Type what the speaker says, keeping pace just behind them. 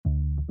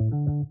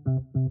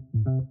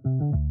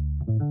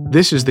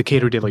This is the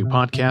Cato Daily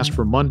Podcast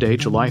for Monday,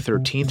 July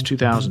 13th,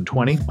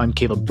 2020. I'm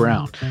Caleb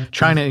Brown.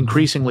 China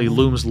increasingly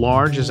looms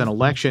large as an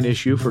election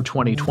issue for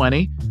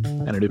 2020,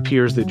 and it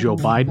appears that Joe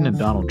Biden and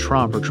Donald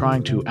Trump are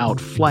trying to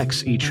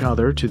outflex each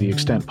other to the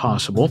extent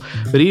possible.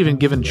 But even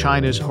given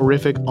China's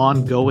horrific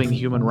ongoing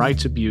human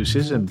rights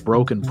abuses and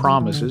broken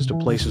promises to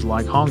places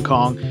like Hong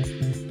Kong,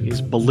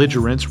 is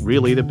belligerence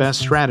really the best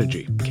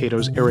strategy?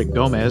 Cato's Eric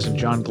Gomez and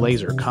John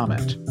Glazer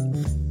comment.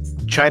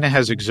 China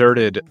has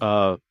exerted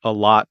a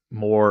lot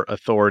more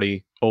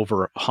authority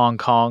over Hong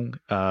Kong,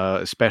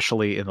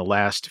 especially in the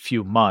last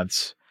few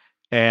months.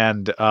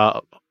 And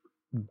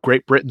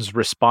Great Britain's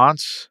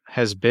response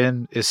has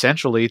been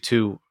essentially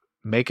to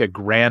make a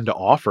grand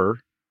offer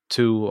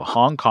to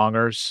Hong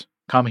Kongers,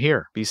 come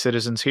here, be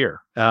citizens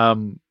here.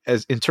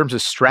 As in terms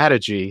of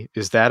strategy,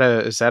 is that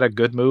a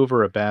good move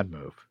or a bad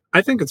move?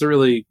 I think it's a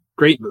really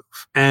great move.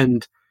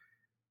 And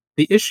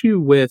the issue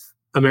with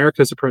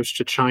America's approach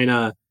to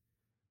China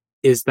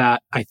is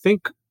that I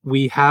think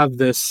we have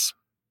this,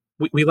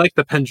 we like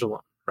the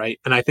pendulum, right?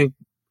 And I think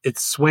it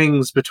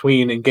swings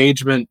between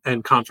engagement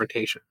and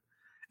confrontation.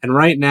 And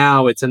right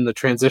now it's in the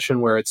transition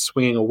where it's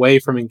swinging away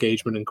from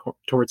engagement and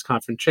towards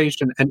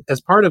confrontation. And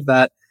as part of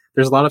that,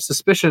 there's a lot of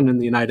suspicion in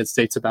the United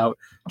States about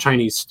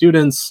Chinese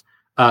students,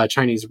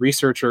 Chinese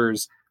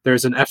researchers.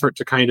 There's an effort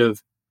to kind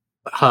of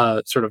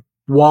sort of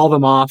wall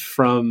them off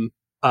from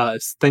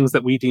things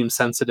that we deem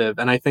sensitive.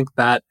 And I think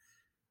that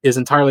is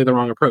entirely the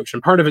wrong approach.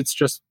 And part of it's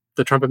just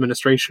the Trump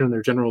administration and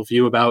their general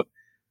view about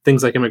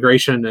things like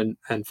immigration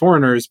and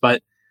foreigners.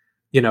 But,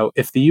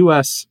 if the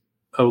U.S.,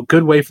 a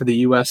good way for the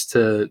U.S.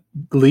 to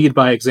lead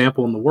by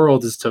example in the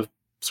world is to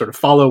sort of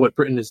follow what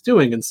Britain is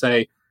doing and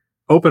say,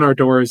 open our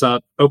borders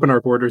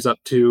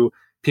up to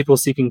people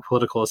seeking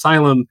political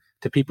asylum,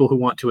 to people who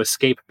want to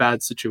escape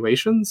bad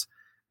situations.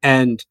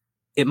 And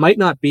it might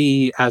not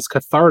be as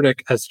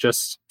cathartic as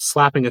just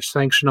slapping a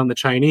sanction on the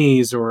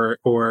Chinese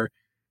or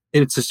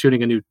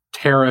instituting a new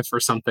tariff or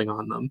something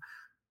on them.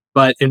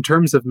 But in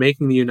terms of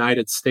making the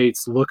United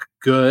States look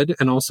good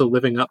and also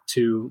living up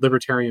to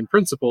libertarian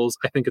principles,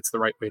 I think it's the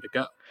right way to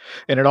go.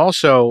 And it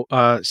also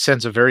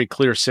sends a very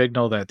clear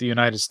signal that the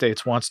United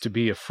States wants to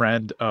be a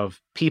friend of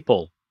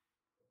people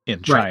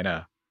in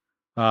China,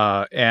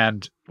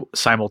 and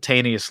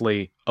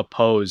simultaneously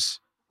oppose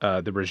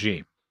the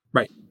regime.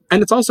 Right.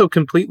 And it's also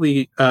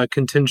completely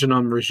contingent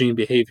on regime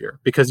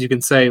behavior, because you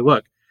can say,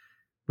 look,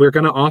 we're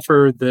going to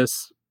offer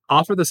this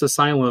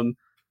asylum,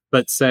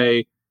 but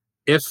say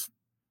if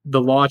the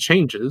law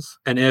changes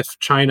and if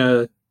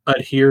China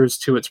adheres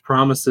to its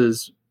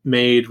promises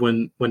made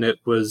when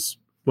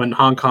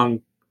Hong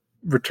Kong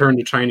returned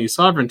to Chinese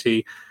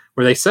sovereignty,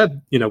 where they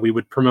said, we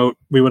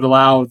would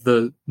allow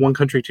the one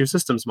country, two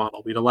systems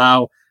model. We'd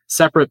allow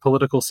separate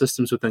political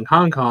systems within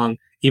Hong Kong,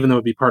 even though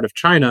it'd be part of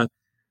China,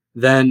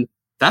 then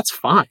that's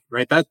fine,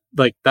 right?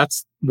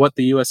 That's what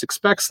the US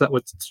expects, that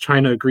what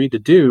China agreed to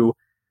do.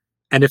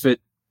 And if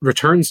it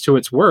returns to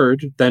its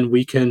word, then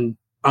we can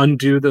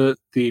undo the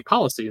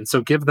policy, and so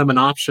give them an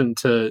option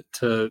to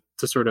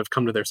sort of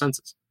come to their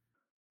senses.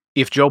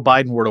 If Joe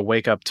Biden were to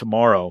wake up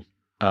tomorrow,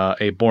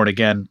 a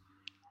born-again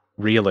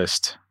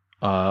realist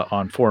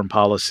on foreign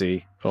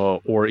policy,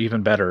 or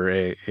even better,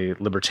 a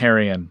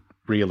libertarian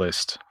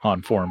realist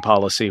on foreign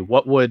policy,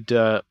 what would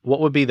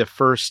be the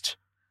first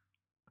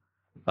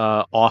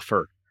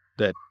offer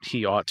that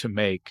he ought to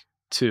make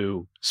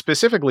to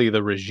specifically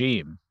the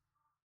regime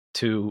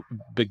to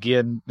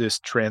begin this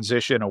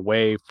transition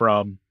away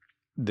from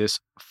this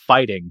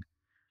fighting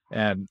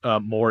and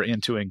more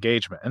into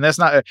engagement? And that's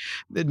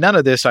none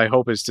of this, I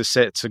hope, is to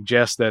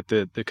suggest that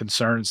the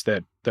concerns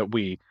that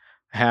we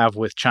have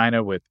with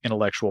China, with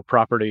intellectual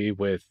property,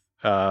 with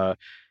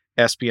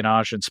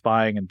espionage and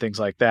spying and things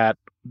like that,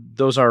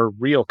 those are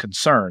real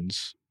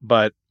concerns.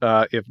 But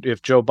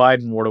if Joe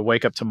Biden were to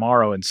wake up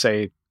tomorrow and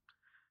say,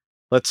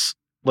 let's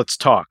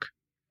talk,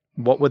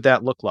 what would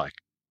that look like?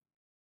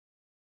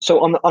 So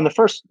on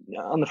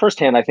the first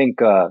hand, I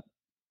think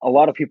a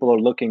lot of people are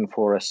looking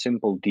for a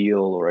simple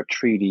deal or a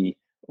treaty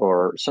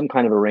or some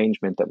kind of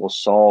arrangement that will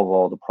solve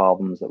all the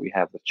problems that we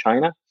have with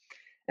China,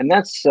 and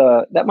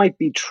that might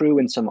be true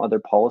in some other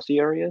policy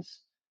areas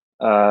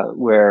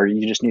where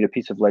you just need a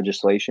piece of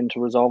legislation to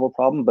resolve a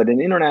problem. But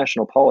in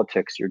international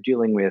politics, you're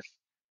dealing with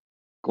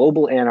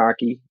global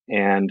anarchy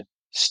and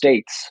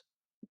states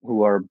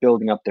who are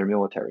building up their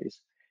militaries.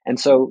 And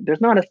so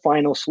there's not a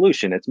final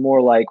solution. It's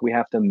more like we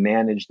have to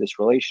manage this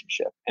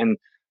relationship. And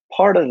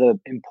part of the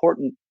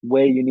important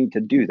way you need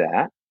to do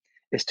that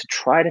is to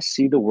try to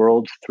see the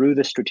world through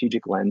the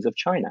strategic lens of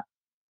China.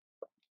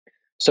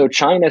 So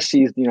China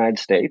sees the United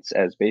States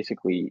as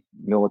basically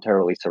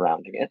militarily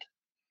surrounding it.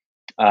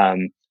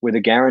 We're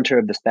the guarantor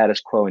of the status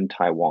quo in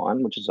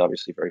Taiwan, which is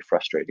obviously very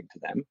frustrating to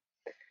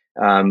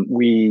them.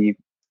 We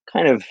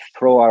kind of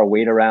throw our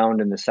weight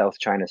around in the South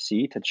China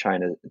Sea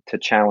to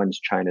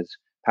challenge China's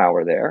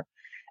power there.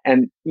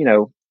 And,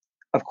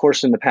 of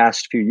course, in the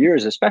past few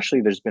years,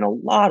 especially, there's been a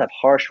lot of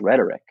harsh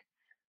rhetoric,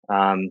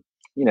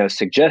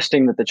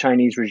 suggesting that the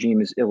Chinese regime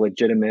is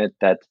illegitimate,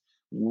 that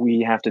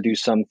we have to do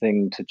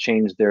something to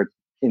change their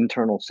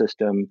internal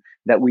system,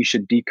 that we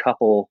should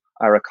decouple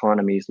our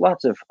economies,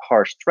 lots of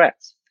harsh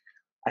threats.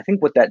 I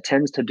think what that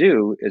tends to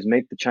do is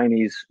make the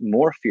Chinese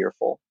more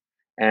fearful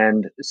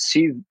and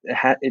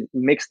it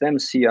makes them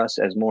see us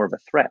as more of a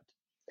threat.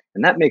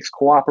 And that makes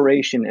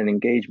cooperation and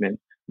engagement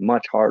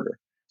much harder.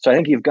 So I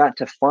think you've got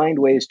to find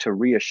ways to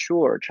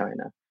reassure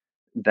China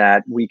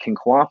that we can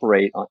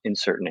cooperate in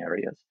certain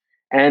areas.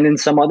 And in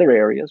some other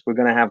areas, we're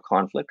going to have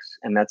conflicts,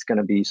 and that's going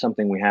to be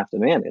something we have to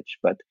manage.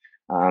 But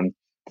um,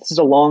 this is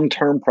a long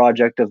term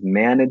project of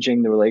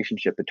managing the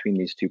relationship between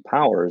these two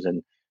powers,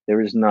 and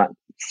there is not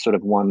sort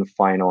of one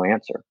final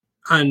answer.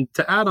 And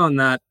to add on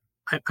that,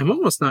 I'm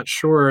almost not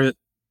sure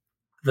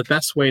the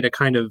best way to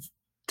kind of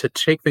to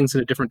take things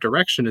in a different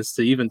direction is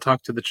to even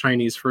talk to the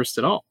Chinese first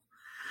at all.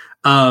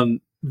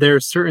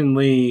 There's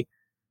certainly,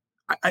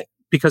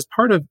 because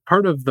part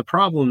of the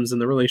problems in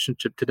the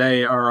relationship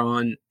today are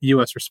on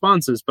U.S.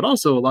 responses, but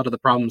also a lot of the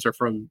problems are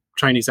from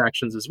Chinese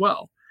actions as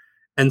well.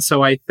 And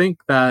so I think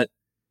that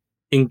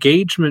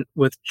engagement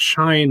with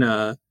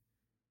China,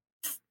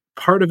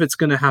 part of it's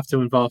going to have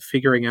to involve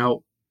figuring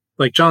out,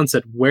 like John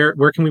said, where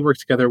can we work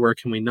together, where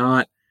can we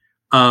not.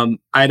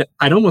 I'd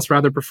almost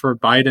rather prefer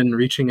Biden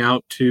reaching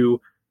out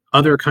to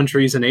other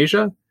countries in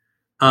Asia.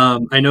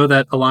 I know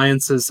that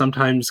alliances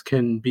sometimes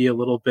can be a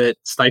little bit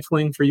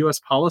stifling for U.S.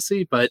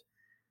 policy, but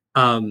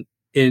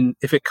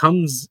if it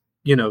comes,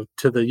 to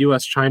the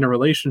U.S.-China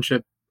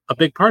relationship, a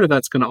big part of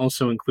that's going to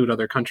also include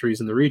other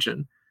countries in the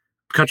region,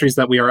 countries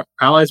that we are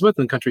allies with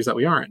and countries that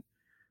we aren't.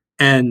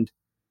 And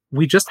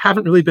we just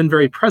haven't really been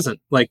very present.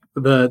 Like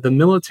the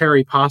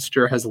military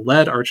posture has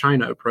led our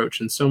China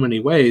approach in so many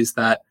ways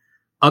that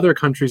other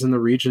countries in the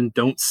region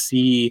don't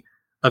see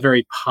a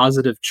very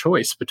positive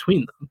choice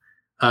between them.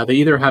 They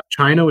either have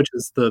China, which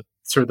is the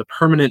sort of the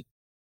permanent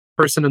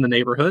person in the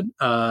neighborhood.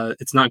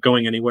 It's not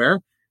going anywhere,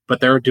 but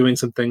they're doing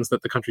some things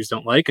that the countries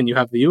don't like. And you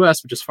have the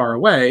US, which is far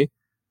away,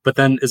 but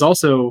then is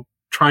also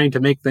trying to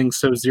make things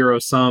so zero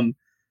sum.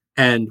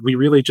 And we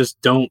really just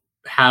don't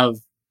have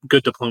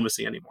good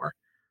diplomacy anymore.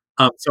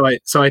 So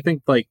I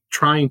think like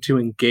trying to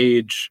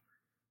engage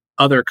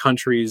other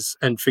countries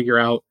and figure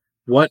out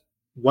what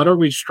are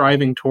we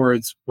striving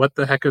towards, what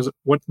the heck is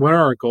what are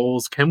our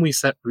goals, can we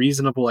set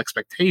reasonable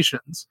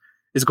expectations,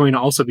 is going to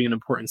also be an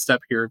important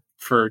step here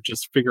for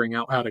just figuring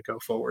out how to go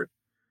forward.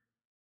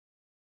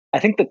 I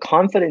think the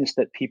confidence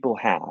that people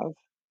have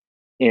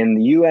in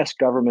the US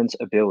government's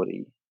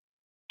ability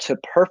to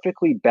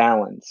perfectly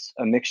balance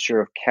a mixture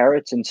of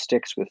carrots and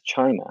sticks with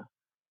China,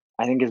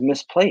 I think is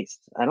misplaced.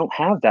 I don't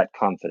have that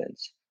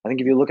confidence. I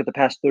think if you look at the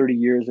past 30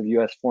 years of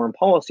US foreign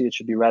policy, it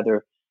should be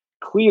rather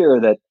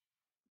clear that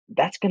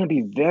that's going to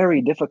be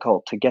very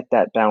difficult to get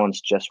that balance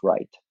just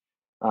right.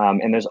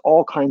 And there's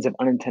all kinds of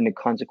unintended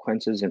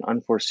consequences and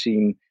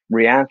unforeseen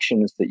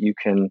reactions that you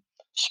can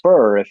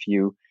spur if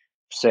you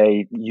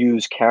say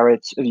use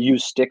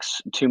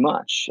sticks too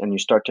much, and you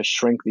start to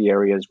shrink the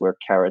areas where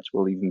carrots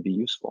will even be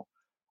useful.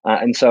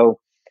 And so,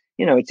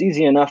 it's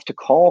easy enough to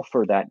call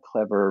for that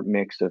clever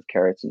mix of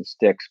carrots and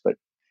sticks, but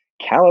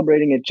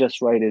calibrating it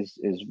just right is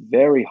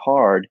very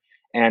hard,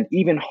 and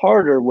even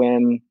harder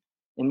when,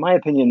 in my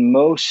opinion,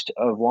 most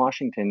of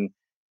Washington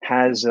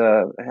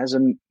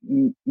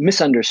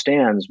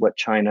misunderstands what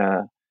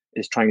China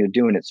is trying to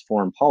do in its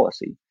foreign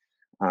policy.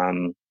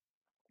 Um,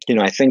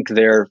 I think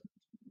they're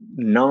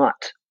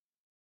not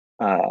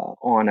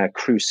on a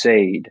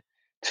crusade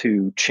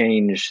to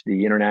change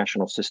the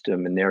international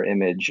system and their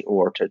image,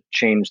 or to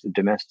change the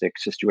domestic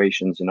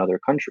situations in other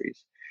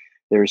countries.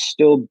 They're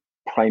still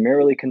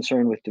primarily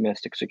concerned with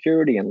domestic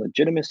security and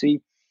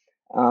legitimacy.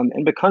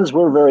 And because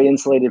we're very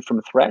insulated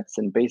from threats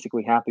and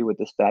basically happy with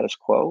the status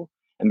quo,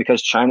 and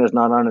because China is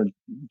not on a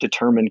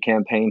determined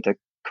campaign to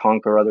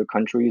conquer other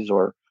countries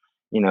or,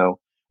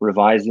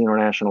 revise the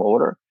international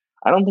order,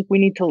 I don't think we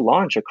need to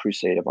launch a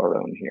crusade of our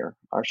own here.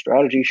 Our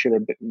strategy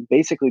should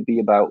basically be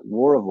about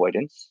war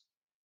avoidance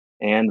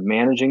and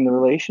managing the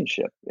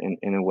relationship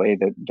in a way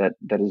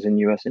that is in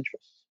U.S.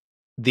 interests.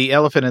 The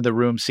elephant in the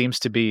room seems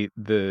to be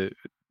the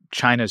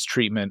China's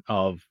treatment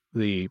of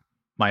the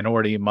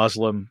minority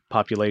Muslim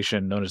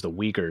population known as the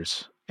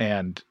Uyghurs.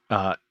 And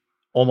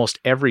almost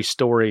every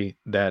story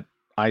that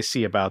I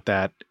see about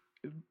that,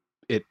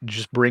 it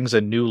just brings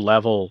a new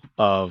level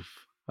of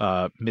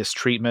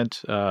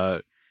mistreatment.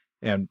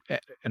 And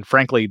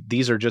frankly,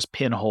 these are just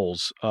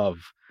pinholes of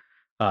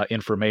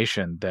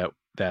information that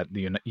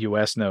the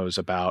U.S. knows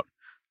about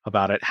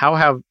it.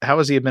 How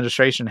has the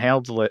administration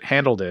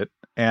handled it,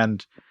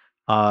 and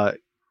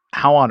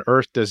how on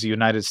earth does the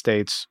United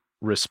States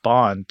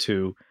respond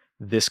to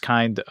this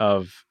kind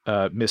of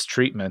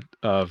mistreatment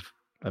of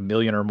a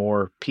million or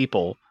more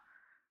people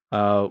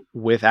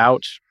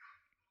without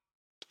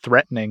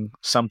threatening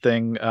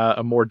something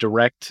a more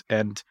direct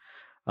and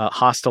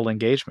hostile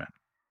engagement?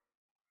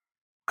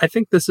 I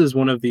think this is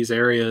one of these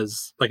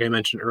areas, like I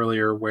mentioned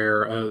earlier,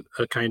 where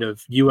a kind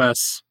of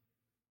U.S.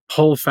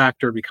 pull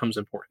factor becomes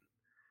important.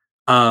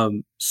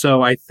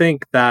 So I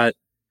think that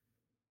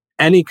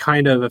any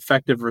kind of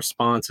effective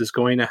response is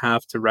going to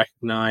have to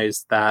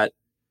recognize that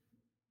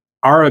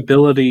our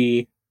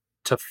ability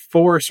to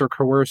force or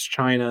coerce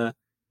China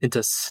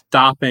into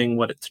stopping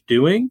what it's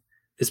doing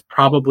is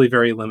probably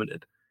very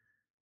limited.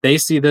 They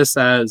see this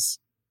as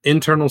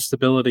internal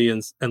stability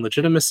and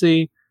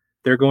legitimacy.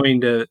 They're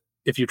going to,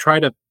 if you try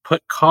to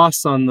put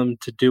costs on them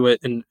to do it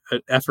in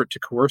an effort to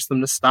coerce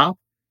them to stop,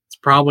 it's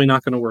probably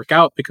not going to work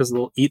out because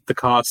they'll eat the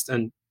cost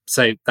and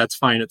say, that's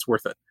fine, it's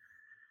worth it.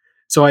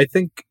 So I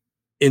think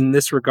in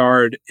this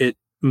regard, it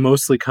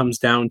mostly comes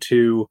down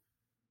to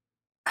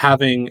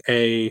having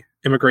a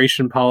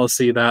immigration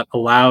policy that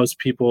allows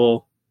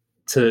people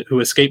who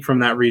escape from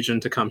that region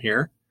to come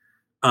here.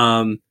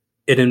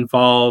 It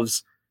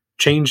involves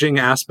changing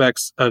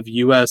aspects of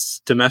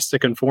U.S.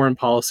 domestic and foreign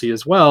policy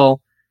as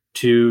well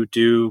to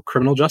do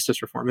criminal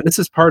justice reform. And this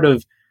is part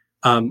of,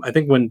 I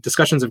think when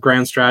discussions of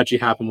grand strategy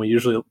happen, we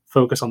usually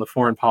focus on the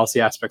foreign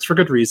policy aspects for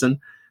good reason.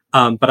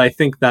 But I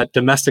think that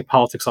domestic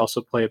politics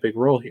also play a big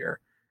role here.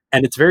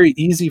 And it's very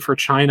easy for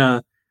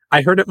China.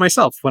 I heard it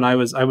myself when I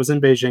was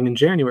in Beijing in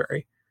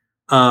January.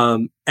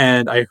 And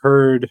I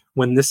heard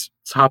when this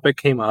topic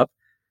came up,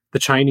 the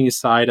Chinese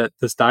side at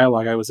this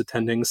dialogue I was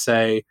attending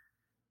say,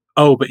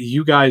 oh, but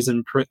you guys,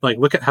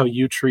 look at how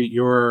you treat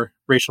your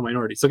racial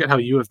minorities. Look at how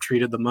you have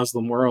treated the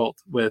Muslim world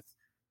with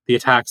the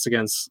attacks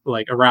against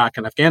like Iraq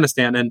and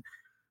Afghanistan.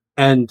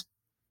 And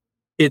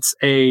it's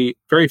a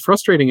very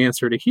frustrating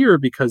answer to hear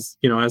because,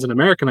 as an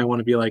American, I want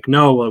to be like,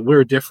 no,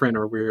 we're different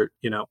or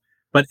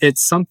but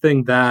it's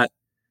something that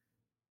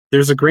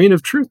there's a grain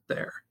of truth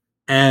there.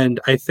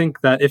 And I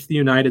think that if the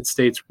United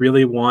States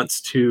really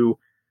wants to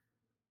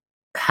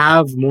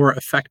have more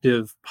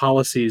effective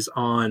policies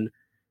on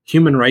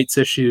human rights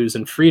issues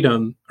and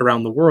freedom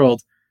around the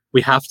world,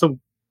 we have to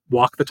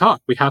walk the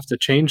talk. We have to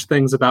change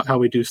things about how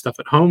we do stuff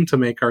at home to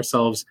make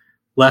ourselves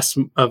less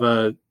of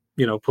a,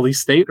 police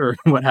state or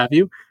what have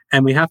you.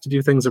 And we have to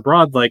do things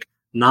abroad, like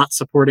not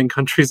supporting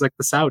countries like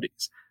the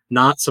Saudis,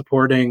 not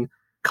supporting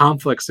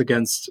conflicts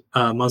against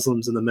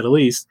Muslims in the Middle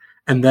East.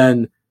 And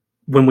then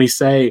when we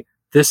say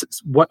this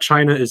is what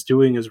China is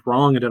doing is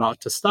wrong and it ought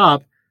to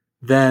stop,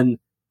 then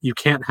you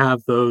can't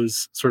have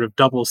those sort of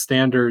double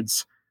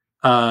standards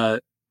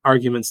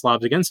arguments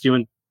lobbed against you.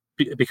 And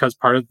because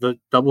part of the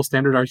double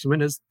standard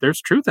argument is there's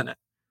truth in it.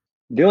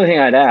 The only thing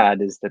I'd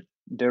add is that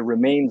there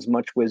remains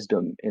much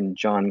wisdom in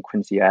John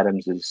Quincy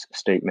Adams's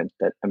statement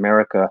that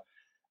America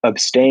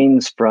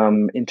abstains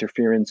from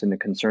interference in the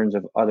concerns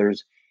of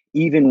others,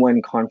 even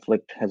when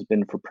conflict has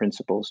been for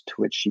principles to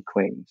which she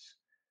clings.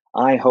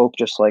 I hope,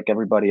 just like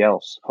everybody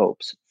else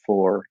hopes,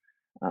 for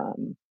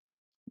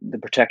the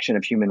protection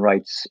of human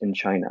rights in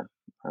China.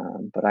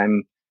 But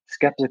I'm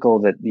skeptical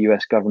that the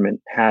US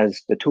government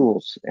has the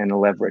tools and the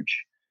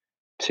leverage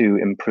to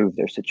improve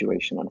their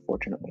situation,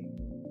 unfortunately.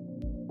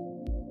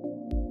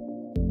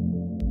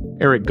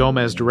 Eric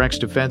Gomez directs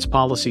Defense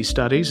Policy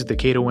Studies at the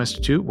Cato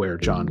Institute, where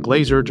John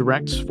Glazer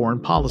directs Foreign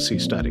Policy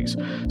Studies.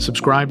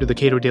 Subscribe to the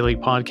Cato Daily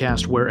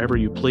Podcast wherever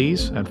you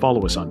please, and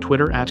follow us on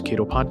Twitter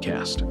 @Cato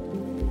Podcast.